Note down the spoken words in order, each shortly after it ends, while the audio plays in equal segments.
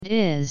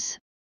is,"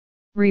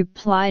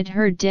 replied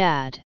her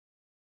dad.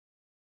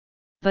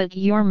 "But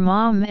your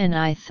mom and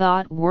I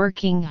thought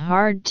working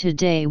hard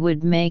today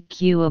would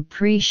make you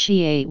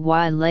appreciate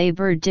why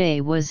Labor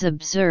Day was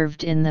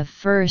observed in the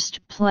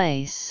first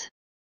place."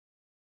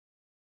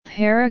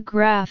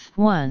 Paragraph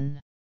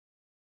 1.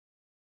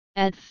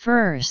 At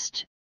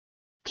first,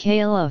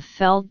 Kayla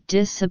felt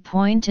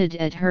disappointed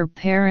at her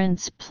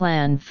parents'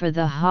 plan for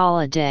the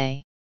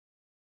holiday.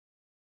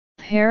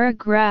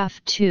 Paragraph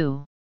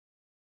 2.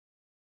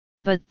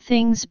 But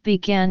things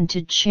began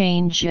to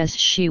change as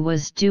she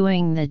was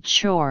doing the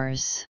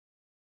chores.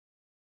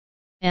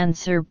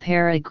 Answer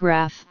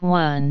paragraph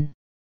 1.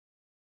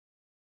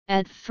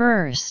 At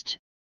first,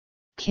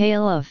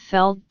 Kayla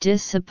felt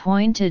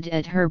disappointed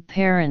at her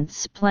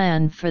parents'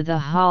 plan for the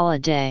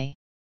holiday.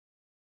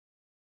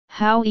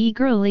 How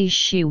eagerly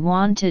she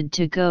wanted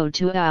to go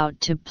out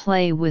to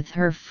play with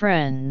her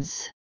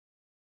friends.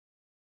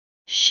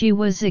 She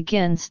was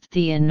against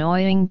the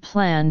annoying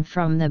plan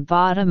from the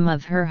bottom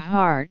of her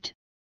heart,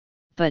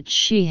 but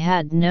she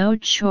had no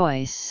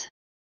choice.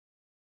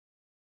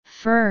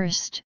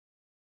 First,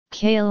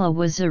 Kayla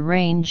was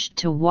arranged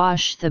to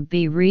wash the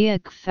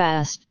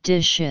breakfast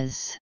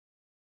dishes.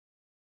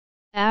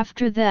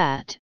 After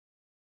that,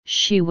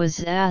 she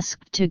was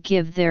asked to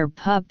give their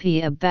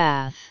puppy a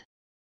bath.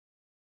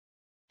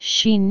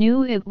 She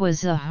knew it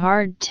was a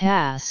hard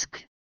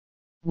task,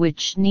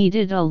 which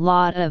needed a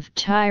lot of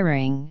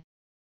tiring,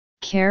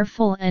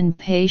 careful and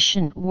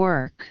patient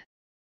work.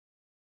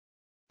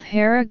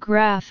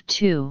 Paragraph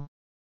 2.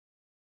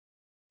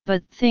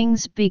 But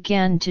things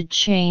began to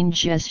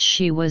change as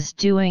she was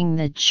doing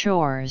the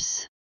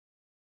chores.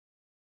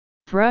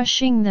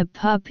 Brushing the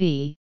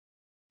puppy,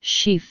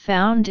 she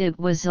found it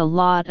was a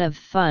lot of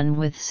fun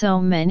with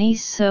so many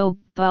soap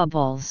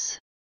bubbles.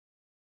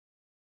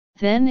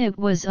 Then it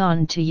was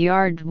on to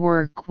yard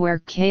work where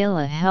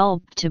Kayla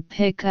helped to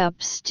pick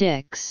up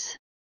sticks.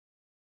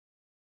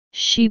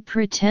 She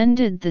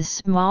pretended the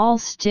small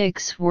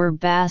sticks were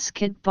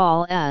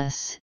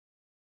basketballs,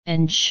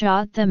 and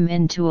shot them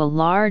into a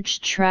large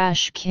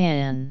trash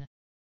can.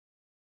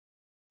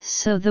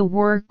 So the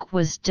work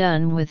was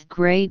done with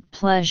great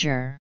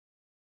pleasure.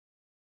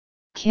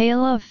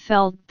 Kayla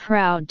felt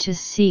proud to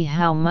see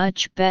how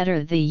much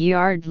better the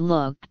yard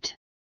looked.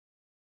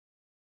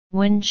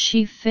 When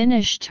she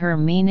finished her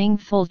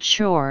meaningful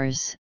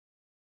chores,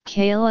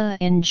 Kayla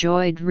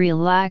enjoyed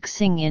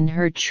relaxing in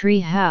her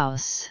tree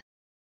house.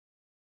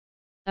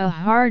 A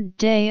hard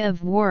day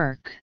of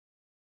work.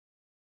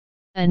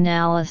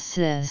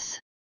 Analysis.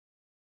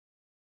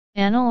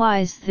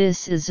 Analyze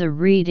this as a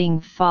reading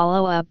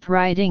follow-up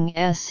writing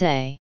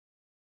essay.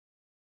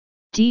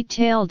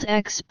 Detailed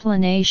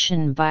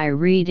explanation. By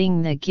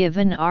reading the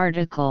given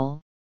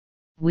article,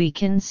 we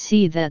can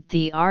see that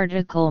the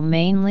article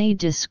mainly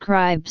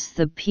describes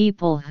the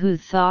people who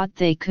thought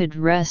they could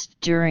rest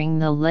during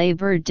the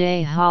Labor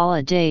Day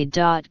holiday.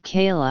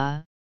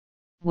 Kayla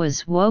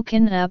was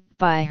woken up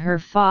by her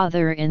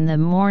father in the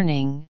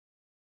morning,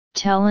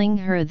 telling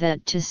her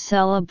that to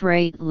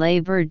celebrate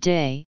Labor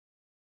Day,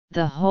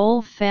 the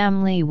whole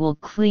family will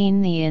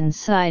clean the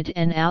inside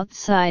and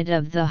outside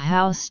of the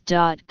house.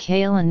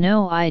 Kayla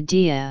no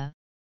idea.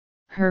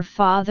 Her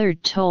father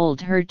told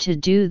her to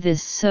do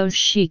this so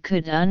she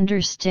could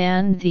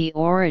understand the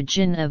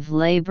origin of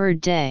Labor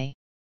Day.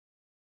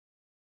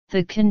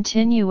 The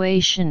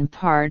continuation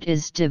part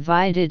is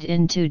divided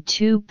into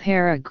 2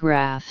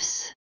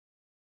 paragraphs.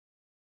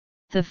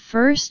 The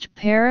first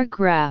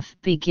paragraph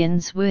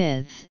begins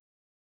with,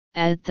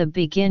 "At the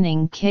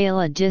beginning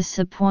Kayla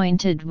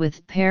disappointed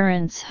with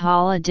parents'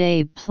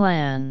 holiday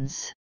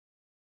plans."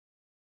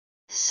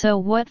 So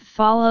what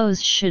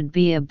follows should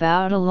be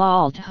about a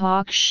lot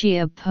talk. She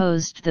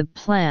opposed the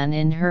plan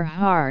in her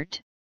heart.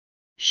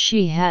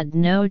 She had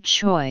no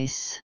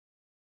choice.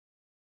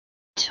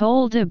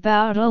 Told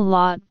about a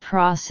lot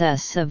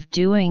process of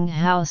doing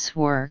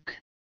housework.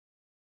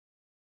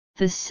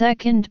 The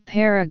second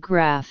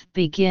paragraph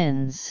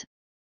begins,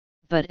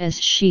 "But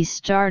as she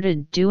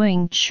started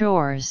doing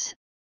chores,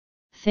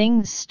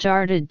 things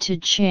started to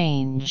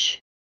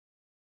change."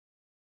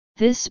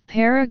 This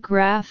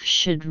paragraph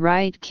should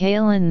write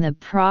Kayla in the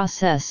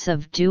process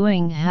of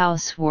doing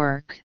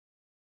housework.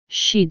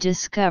 She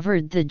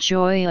discovered the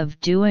joy of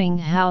doing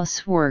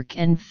housework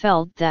and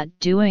felt that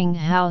doing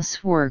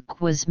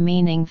housework was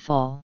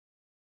meaningful.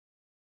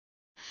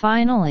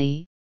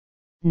 Finally,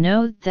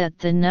 note that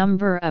the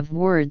number of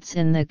words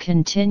in the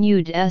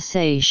continued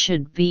essay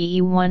should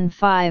be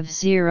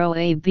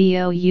 150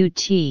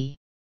 about.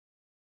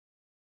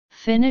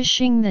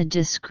 Finishing the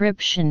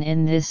description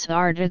in this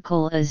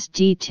article is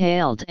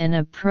detailed and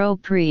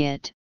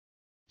appropriate,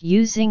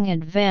 using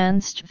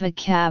advanced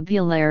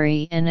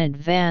vocabulary and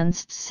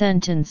advanced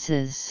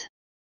sentences.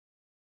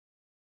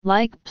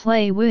 Like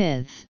play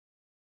with,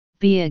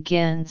 be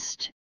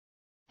against,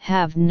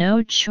 have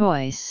no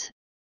choice,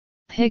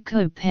 pick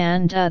up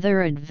and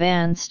other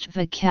advanced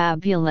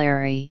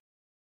vocabulary.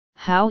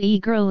 How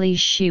eagerly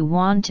she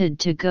wanted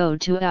to go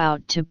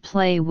out to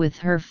play with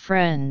her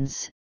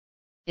friends.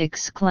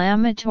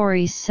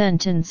 exclamatory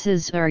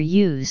sentences are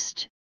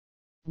used.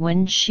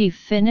 When she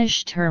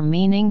finished her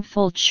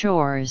meaningful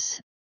chores,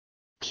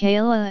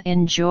 Kayla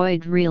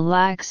enjoyed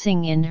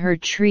relaxing in her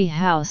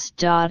treehouse.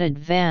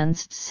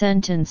 Advanced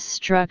sentence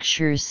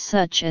structures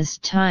such as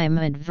time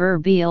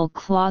adverbial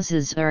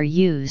clauses are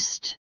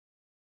used.